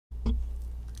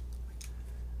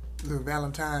Little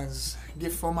Valentines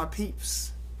gift for my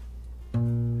peeps.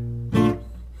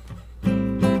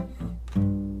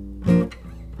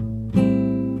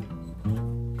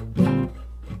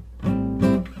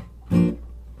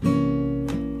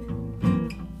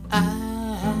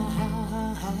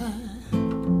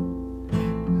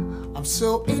 I'm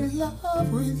so in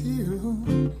love with you.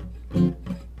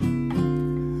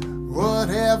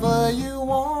 Whatever you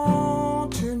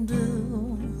want to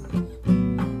do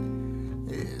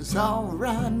is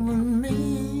alright with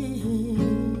me.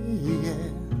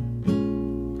 Yeah.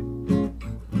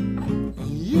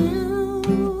 You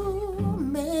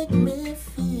make me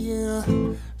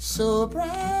feel so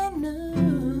brand new,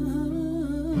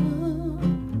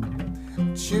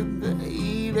 you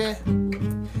baby,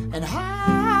 and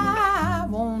I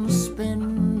wanna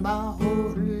spend my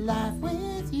whole life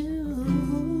with you.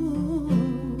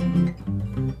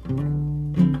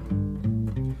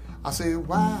 I say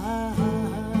why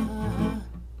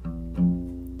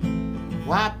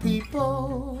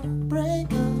people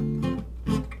break up,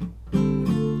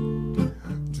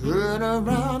 turn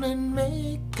around and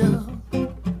make up.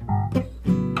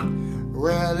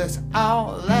 Well, it's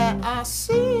all that I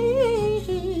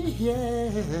see, yeah.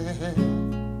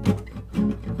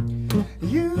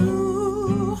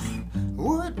 You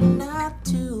would not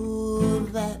do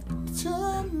that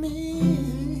to me,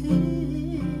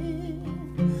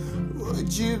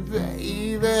 would you,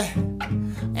 baby?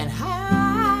 And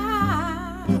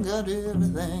I got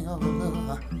everything all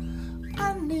over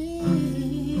I need.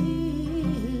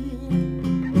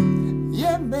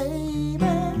 Yeah, baby,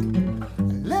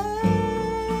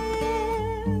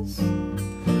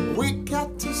 we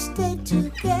got to stay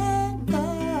together,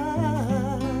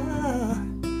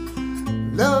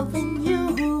 loving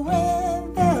you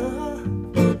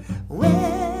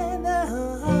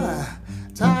whether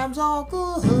times are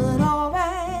good or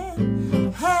bad,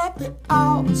 happy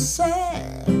or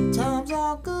sad. Times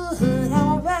are good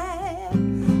or bad,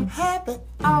 happy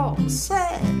or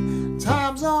sad.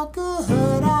 Times are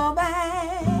good or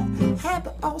bad, happy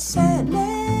or sad.